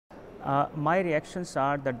My reactions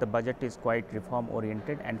are that the budget is quite reform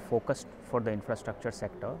oriented and focused for the infrastructure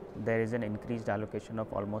sector. There is an increased allocation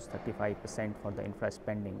of almost 35% for the infra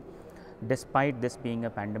spending, despite this being a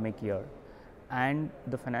pandemic year, and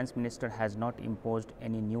the finance minister has not imposed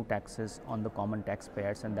any new taxes on the common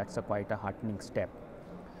taxpayers, and that's quite a heartening step.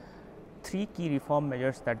 Three key reform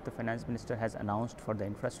measures that the finance minister has announced for the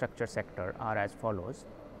infrastructure sector are as follows.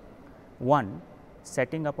 One,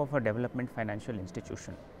 setting up of a development financial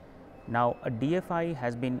institution. Now, a DFI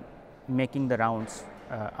has been making the rounds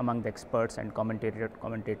among the experts and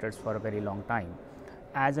commentators for a very long time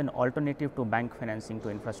as an alternative to bank financing to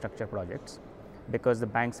infrastructure projects, because the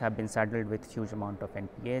banks have been saddled with huge amount of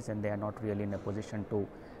NPAs and they are not really in a position to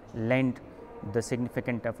lend the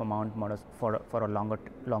significant amount for a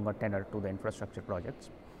longer tenor to the infrastructure projects.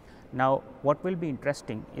 Now, what will be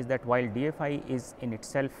interesting is that while DFI is in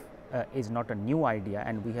itself is not a new idea,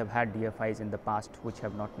 and we have had DFIs in the past which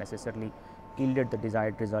have not necessarily yielded the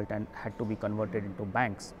desired result and had to be converted into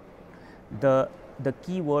banks. The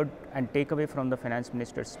key word and takeaway from the finance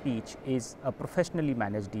minister's speech is a professionally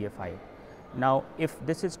managed DFI. Now, if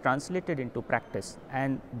this is translated into practice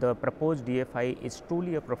and the proposed DFI is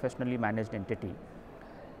truly a professionally managed entity,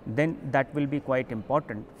 then that will be quite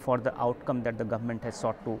important for the outcome that the government has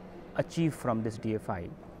sought to achieve from this DFI.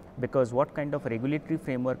 Because what kind of regulatory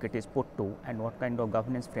framework it is put to and what kind of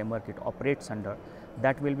governance framework it operates under,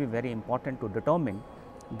 that will be very important to determine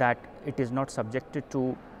that it is not subjected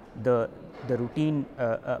to the routine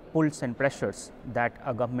pulls and pressures that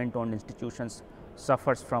a government owned institutions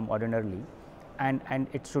suffers from ordinarily, and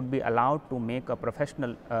it should be allowed to make a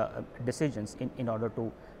professional decisions in order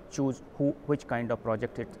to choose which kind of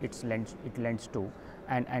project it lends to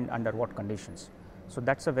and under what conditions. So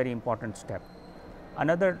that's a very important step.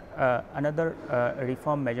 Another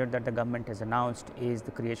reform measure that the government has announced is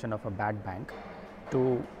the creation of a bad bank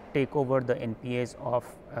to take over the NPAs of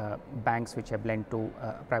banks which have lent to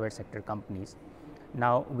private sector companies.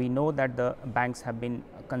 Now, we know that the banks have been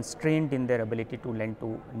constrained in their ability to lend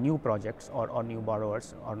to new projects or new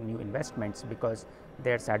borrowers or new investments because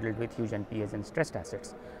they are saddled with huge NPAs and stressed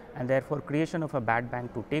assets, and therefore creation of a bad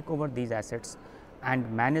bank to take over these assets and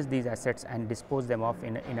manage these assets and dispose them off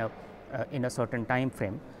in a certain time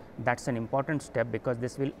frame. That's an important step, because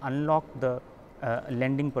this will unlock the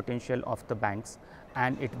lending potential of the banks,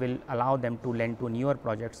 and it will allow them to lend to newer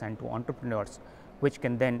projects and to entrepreneurs, which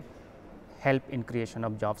can then help in creation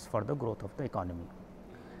of jobs for the growth of the economy.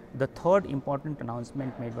 The third important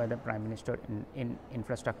announcement made by the Prime Minister in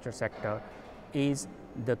infrastructure sector is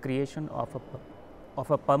the creation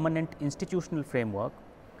of a permanent institutional framework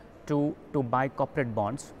to buy corporate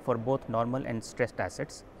bonds for both normal and stressed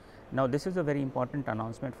assets. Now, this is a very important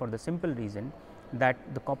announcement for the simple reason that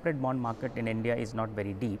the corporate bond market in India is not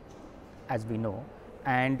very deep, as we know,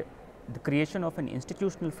 and the creation of an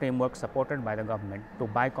institutional framework supported by the government to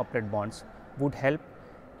buy corporate bonds would help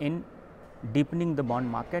in deepening the bond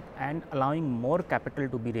market and allowing more capital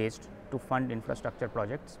to be raised to fund infrastructure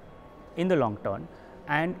projects in the long term.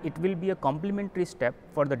 And it will be a complementary step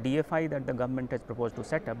for the DFI that the government has proposed to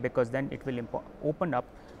set up, because then it will open up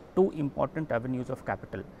two important avenues of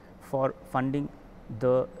capital for funding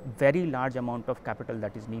the very large amount of capital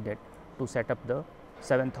that is needed to set up the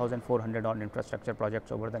 7,400 odd infrastructure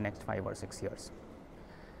projects over the next 5 or 6 years.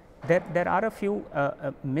 There are a few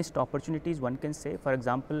missed opportunities, one can say. For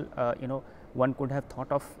example, one could have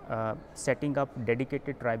thought of setting up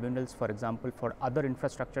dedicated tribunals, for example, for other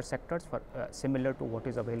infrastructure sectors, similar to what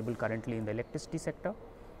is available currently in the electricity sector.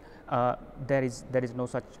 There is no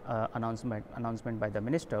such announcement by the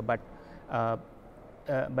minister, but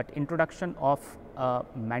introduction of a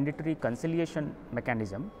mandatory conciliation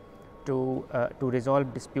mechanism to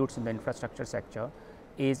resolve disputes in the infrastructure sector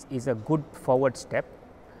is a good forward step,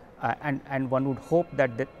 and one would hope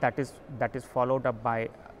that is followed up by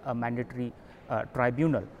a mandatory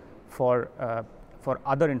tribunal for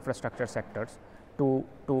other infrastructure sectors to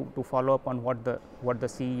follow up on what the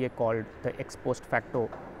CEA called the ex post facto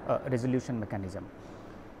resolution mechanism.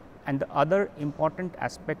 And the other important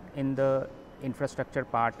aspect in the infrastructure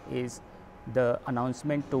part is the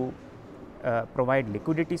announcement to provide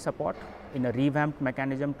liquidity support in a revamped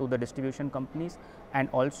mechanism to the distribution companies, and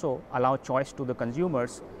also allow choice to the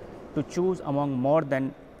consumers to choose among more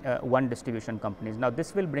than one distribution companies. Now,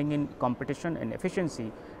 this will bring in competition and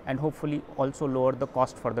efficiency, and hopefully also lower the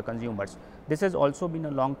cost for the consumers. This has also been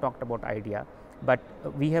a long talked about idea, but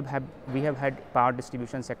we have had power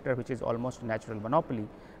distribution sector which is almost a natural monopoly,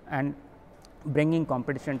 and bringing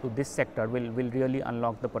competition to this sector will really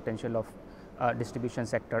unlock the potential of distribution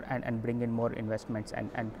sector and bring in more investments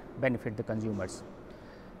and benefit the consumers.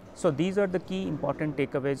 So, these are the key important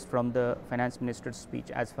takeaways from the finance minister's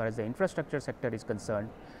speech as far as the infrastructure sector is concerned,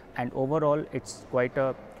 and overall it is quite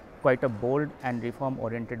a bold and reform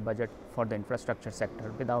oriented budget for the infrastructure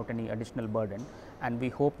sector without any additional burden, and we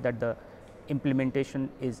hope that the implementation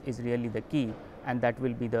is really the key, and that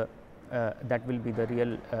will be the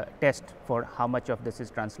real test for how much of this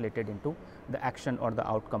is translated into the action or the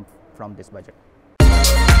outcome from this budget.